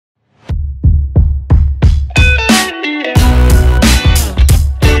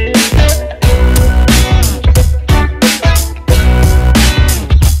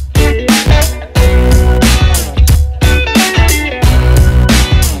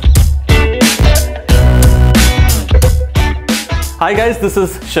Hi guys, this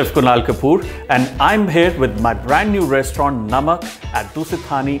is Chef Kunal Kapur and I'm here with my brand new restaurant Namak at Dusit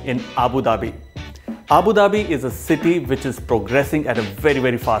Thani in Abu Dhabi. Abu Dhabi is a city which is progressing at a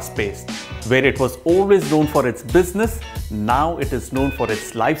very fast pace. Where it was always known for its business, now it is known for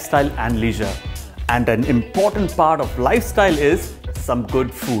its lifestyle and leisure. And an important part of lifestyle is some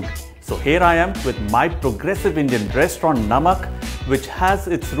good food. So here I am with my progressive Indian restaurant Namak, which has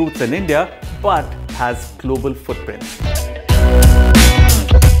its roots in India but has global footprints.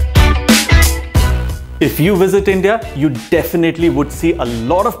 If you visit India, you definitely would see a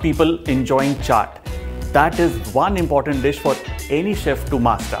lot of people enjoying chaat. That is one important dish for any chef to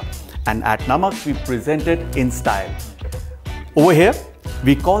master. And at Namak, we present it in style. Over here,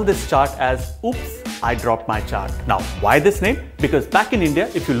 we call this chaat as Oops, I Dropped My Chaat. Now, why this name? Because back in India,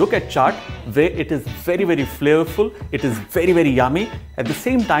 if you look at chaat, where it is very flavorful, it is very yummy. At the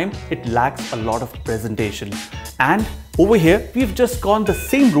same time, it lacks a lot of presentation. And over here, we've just gone the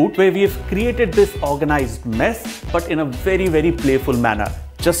same route where we have created this organized mess, but in a very playful manner.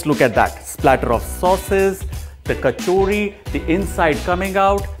 Just look at that. Splatter of sauces, the kachori, the inside coming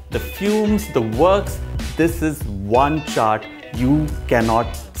out, the fumes, the works. This is one chaat you cannot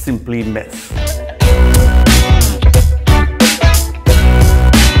simply miss.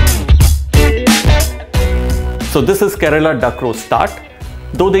 So this is Kerala Duck Roast Tart.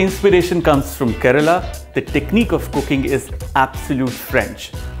 Though the inspiration comes from Kerala, the technique of cooking is absolute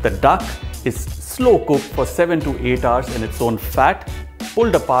French. The duck is slow cooked for 7 to 8 hours in its own fat,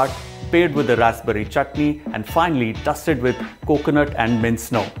 pulled apart, paired with a raspberry chutney, and finally dusted with coconut and mint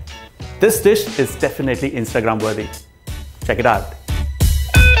snow. This dish is definitely Instagram worthy. Check it out.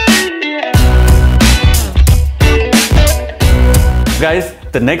 Guys,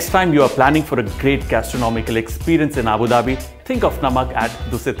 the next time you are planning for a great gastronomical experience in Abu Dhabi, think of Namak at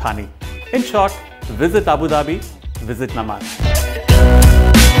Dusit Thani. In short, visit Abu Dhabi, visit Namak.